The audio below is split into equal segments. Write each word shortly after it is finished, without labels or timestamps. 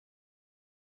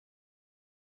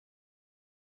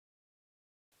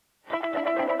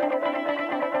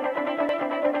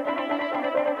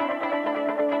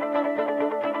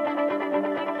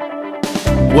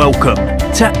Welcome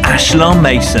to Ashlar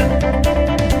Mason.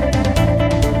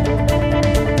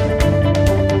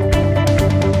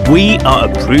 We are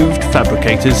approved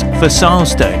fabricators for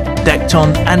silestone,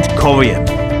 Decton and Corium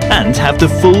and have the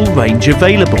full range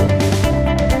available.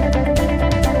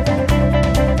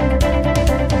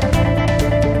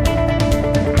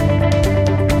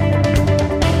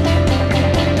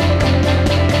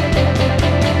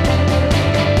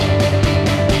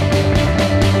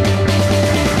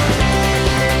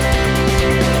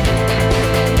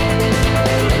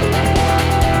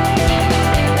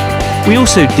 We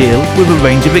also deal with a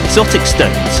range of exotic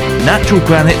stones, natural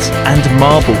granites and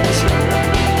marbles.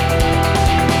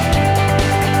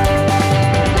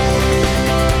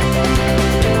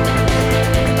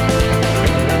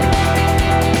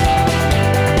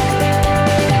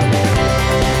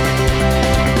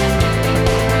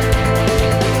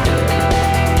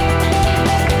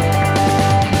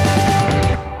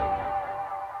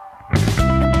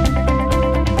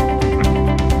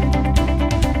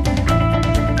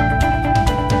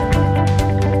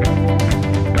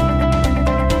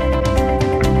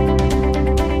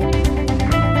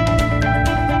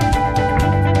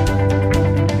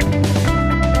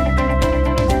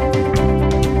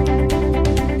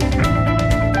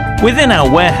 Within our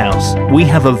warehouse, we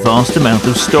have a vast amount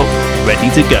of stock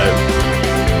ready to go.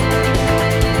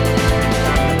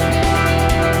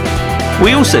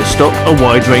 We also stock a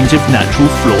wide range of natural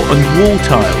floor and wall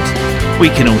tiles. We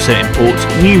can also import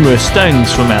numerous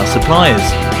stones from our suppliers.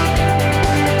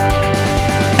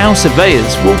 Our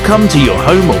surveyors will come to your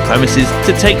home or premises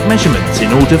to take measurements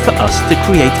in order for us to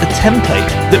create a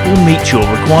template that will meet your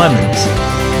requirements.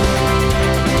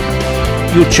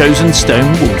 Your chosen stone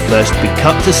will first be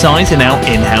cut to size in our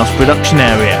in-house production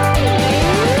area.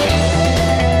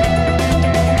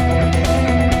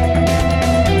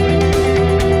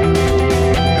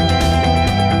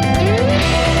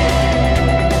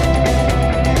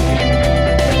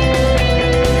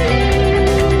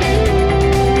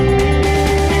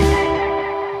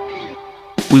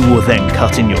 We will then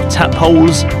cut in your tap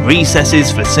holes, recesses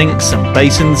for sinks and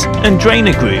basins, and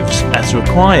drainer grooves as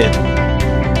required.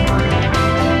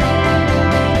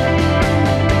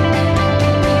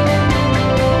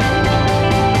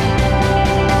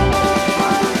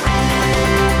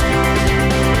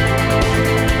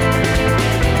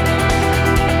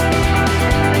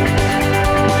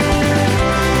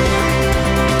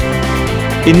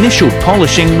 Initial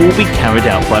polishing will be carried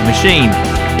out by machine.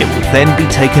 It will then be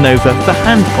taken over for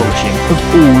hand polishing of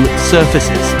all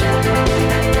surfaces.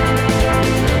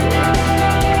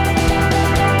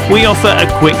 We offer a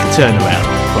quick turnaround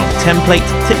from template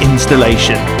to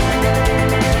installation.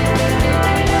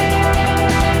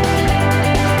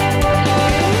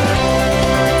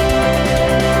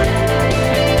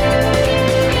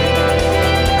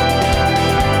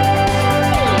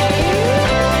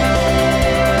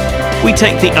 We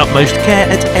take the utmost care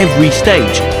at every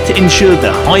stage to ensure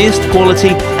the highest quality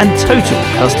and total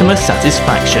customer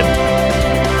satisfaction.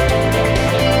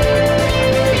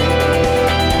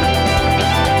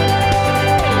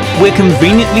 We're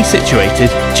conveniently situated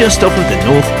just off of the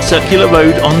North Circular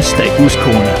Road on Staples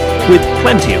Corner, with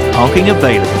plenty of parking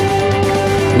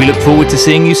available. We look forward to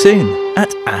seeing you soon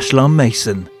at Ashlar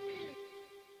Mason.